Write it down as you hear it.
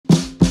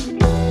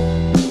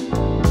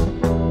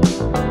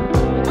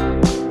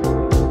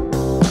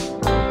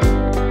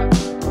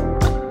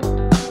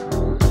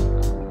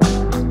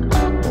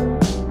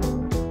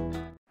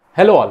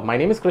Hello all, my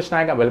name is Krishna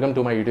and welcome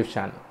to my YouTube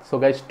channel. So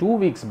guys, 2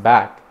 weeks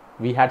back,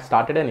 we had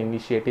started an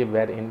initiative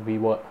wherein we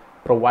were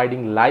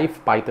providing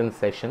live Python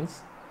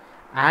sessions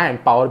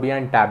and Power BI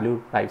and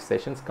Tableau live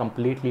sessions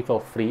completely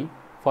for free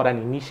for an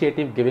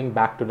initiative giving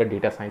back to the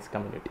data science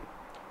community.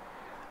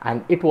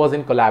 And it was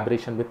in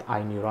collaboration with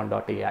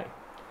ineuron.ai.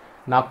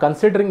 Now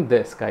considering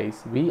this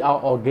guys, we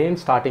are again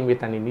starting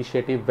with an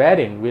initiative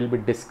wherein we'll be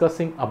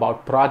discussing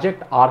about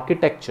project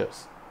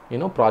architectures.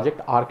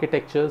 Project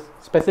architectures,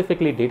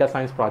 specifically data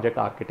science project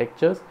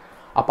architectures,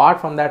 apart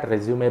from that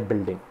resume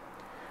building.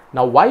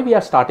 Now why we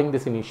are starting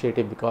this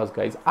initiative? Because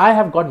guys, I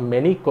have got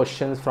many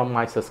questions from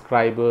my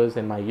subscribers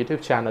in my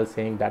YouTube channel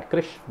saying that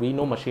Krish, we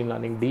know machine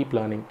learning, deep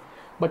learning,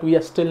 but we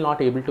are still not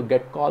able to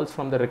get calls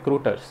from the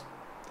recruiters,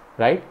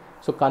 right?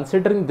 So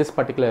considering this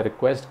particular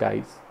request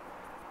guys,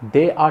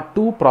 there are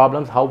two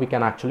problems how we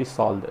can actually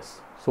solve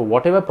this. So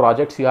whatever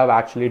projects you have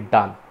actually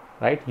done,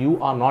 right,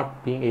 you are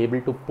not being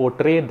able to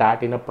portray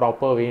that in a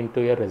proper way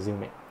into your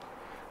resume.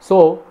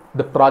 So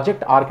the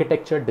project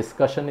architecture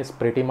discussion is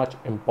pretty much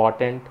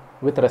important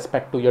with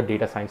respect to your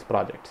data science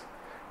projects.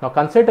 Now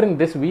considering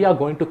this, we are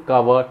going to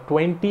cover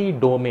 20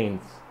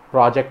 domains.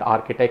 Project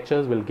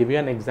architectures will give you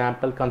an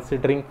example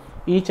considering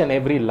each and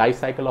every life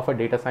cycle of a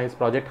data science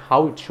project,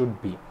 how it should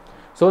be,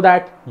 so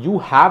that you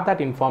have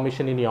that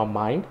information in your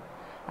mind,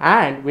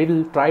 and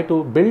we'll try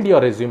to build your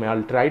resume.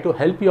 I'll try to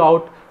help you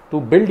out to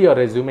build your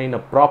resume in a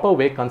proper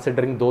way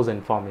considering those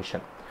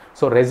information.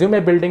 So resume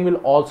building will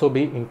also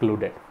be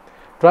included.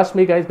 Trust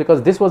me guys,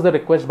 because this was the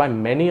request by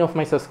many of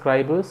my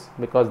subscribers,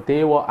 because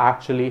they were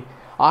actually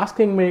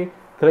asking me,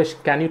 Krish,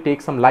 can you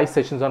take some live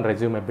sessions on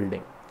resume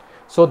building?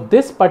 So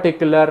this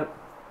particular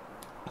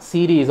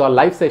series or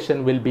live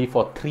session will be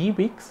for 3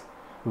 weeks,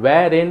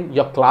 wherein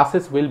your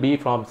classes will be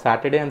from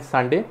Saturday and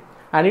Sunday,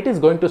 and it is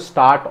going to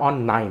start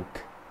on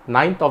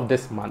 9th of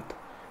this month.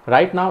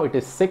 Right now it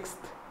is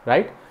 6th,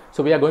 right?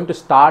 So we are going to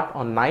start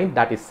on 9th,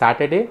 that is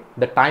Saturday.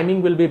 The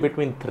timing will be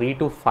between 3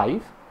 to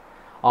 5.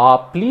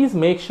 Please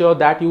make sure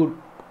that you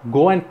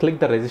go and click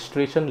the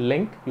registration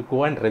link. You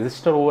go and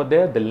register over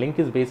there. The link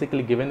is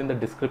basically given in the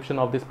description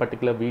of this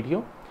particular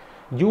video.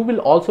 You will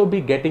also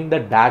be getting the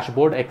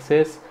dashboard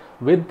access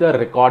with the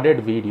recorded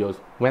videos.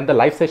 When the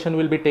live session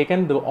will be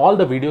taken, all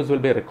the videos will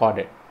be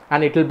recorded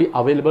and it will be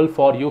available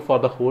for you for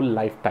the whole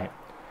lifetime.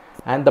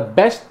 And the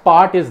best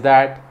part is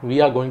that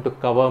we are going to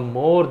cover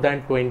more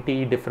than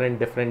 20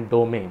 different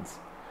domains.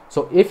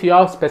 So if you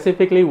are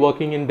specifically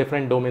working in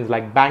different domains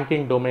like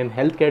banking domain,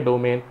 healthcare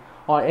domain,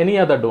 or any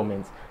other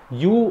domains,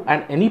 you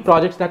and any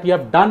projects that you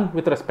have done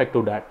with respect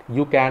to that,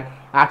 you can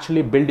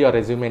actually build your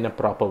resume in a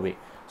proper way.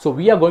 So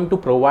we are going to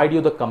provide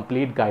you the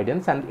complete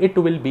guidance, and it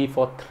will be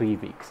for 3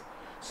 weeks.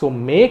 So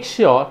make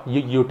sure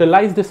you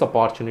utilize this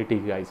opportunity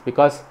guys,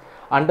 because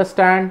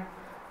understand,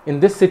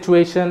 in this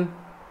situation,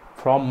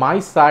 from my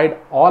side,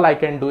 all I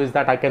can do is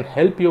that I can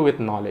help you with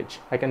knowledge.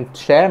 I can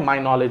share my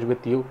knowledge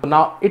with you.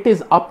 Now it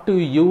is up to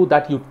you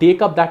that you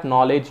take up that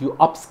knowledge, you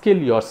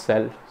upskill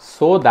yourself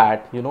so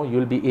that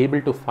you'll be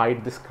able to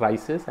fight this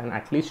crisis, and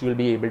at least you'll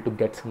be able to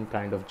get some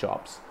kind of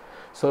jobs.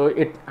 So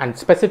and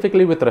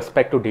specifically with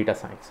respect to data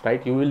science,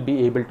 right, you will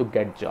be able to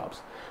get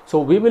jobs. So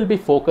we will be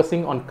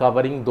focusing on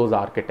covering those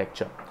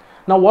architecture.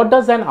 Now what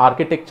does an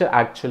architecture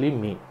actually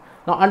mean?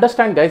 Now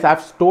understand guys,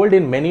 I've told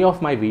in many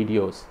of my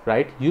videos,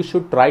 right, you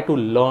should try to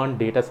learn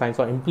data science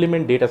or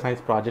implement data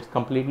science projects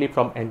completely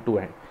from end to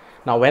end.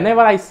 Now whenever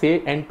I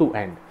say end to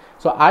end,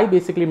 so I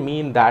basically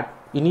mean that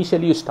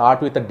initially you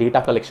start with a data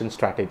collection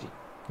strategy,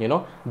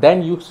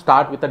 then you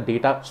start with a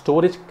data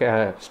storage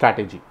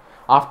strategy.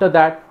 After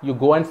that, you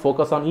go and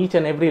focus on each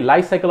and every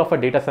life cycle of a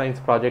data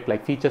science project,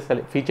 like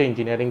feature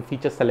engineering,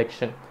 feature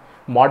selection,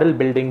 model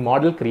building,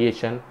 model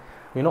creation,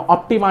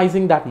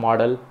 optimizing that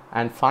model,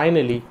 and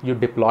finally you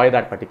deploy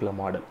that particular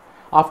model.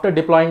 After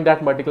deploying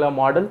that particular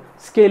model,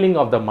 scaling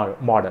of the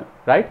model,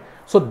 right?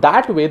 So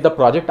that way the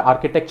project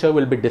architecture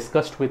will be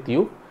discussed with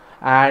you,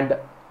 and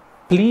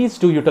please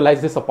do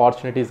utilize these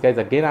opportunities guys.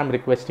 Again, I'm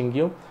requesting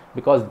you,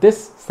 because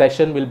this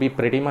session will be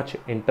pretty much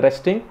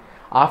interesting.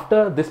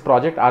 After this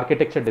project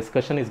architecture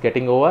discussion is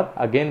getting over,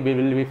 again we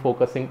will be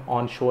focusing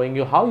on showing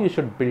you how you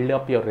should build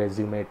up your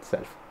resume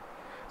itself.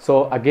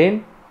 So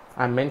again,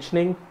 I'm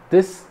mentioning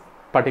this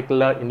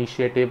particular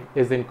initiative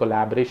is in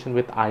collaboration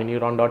with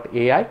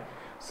ineuron.ai.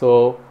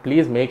 So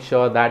please make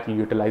sure that you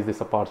utilize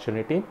this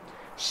opportunity.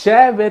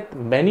 Share with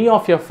many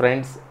of your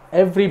friends,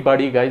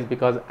 everybody guys,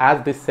 because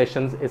as this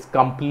sessions is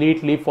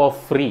completely for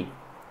free.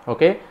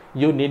 Okay,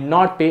 you need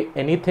not pay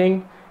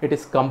anything. It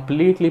is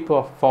completely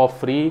for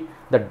free.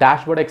 The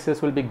dashboard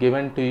access will be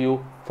given to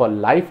you for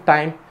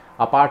lifetime.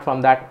 Apart from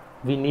that,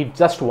 we need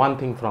just one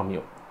thing from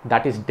you,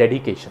 that is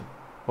dedication.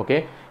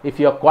 Okay, if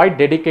you are quite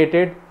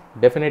dedicated,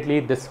 definitely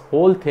this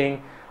whole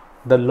thing,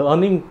 the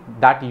learning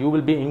that you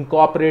will be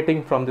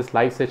incorporating from this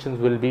live sessions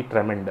will be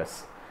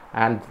tremendous,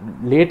 and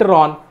later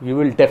on you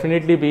will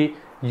definitely be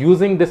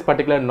using this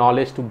particular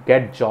knowledge to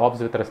get jobs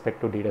with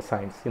respect to data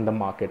science in the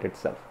market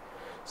itself.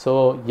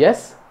 So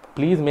yes,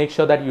 please make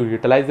sure that you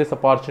utilize this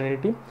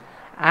opportunity.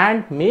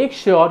 and make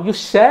sure you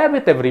share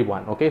with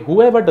everyone. Okay,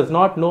 whoever does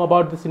not know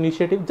about this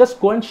initiative, just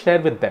go and share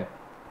with them.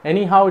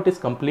 Anyhow, it is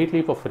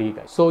completely for free,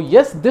 guys. So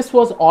yes, this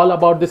was all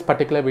about this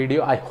particular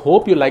video. I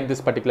hope you like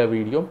this particular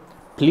video.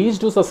 Please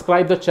do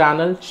subscribe the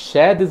channel,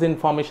 share this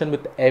information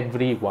with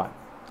everyone.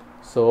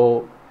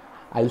 So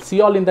I'll see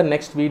you all in the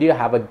next video.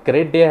 Have a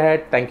great day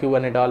ahead. Thank you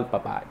one and all. Bye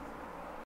bye.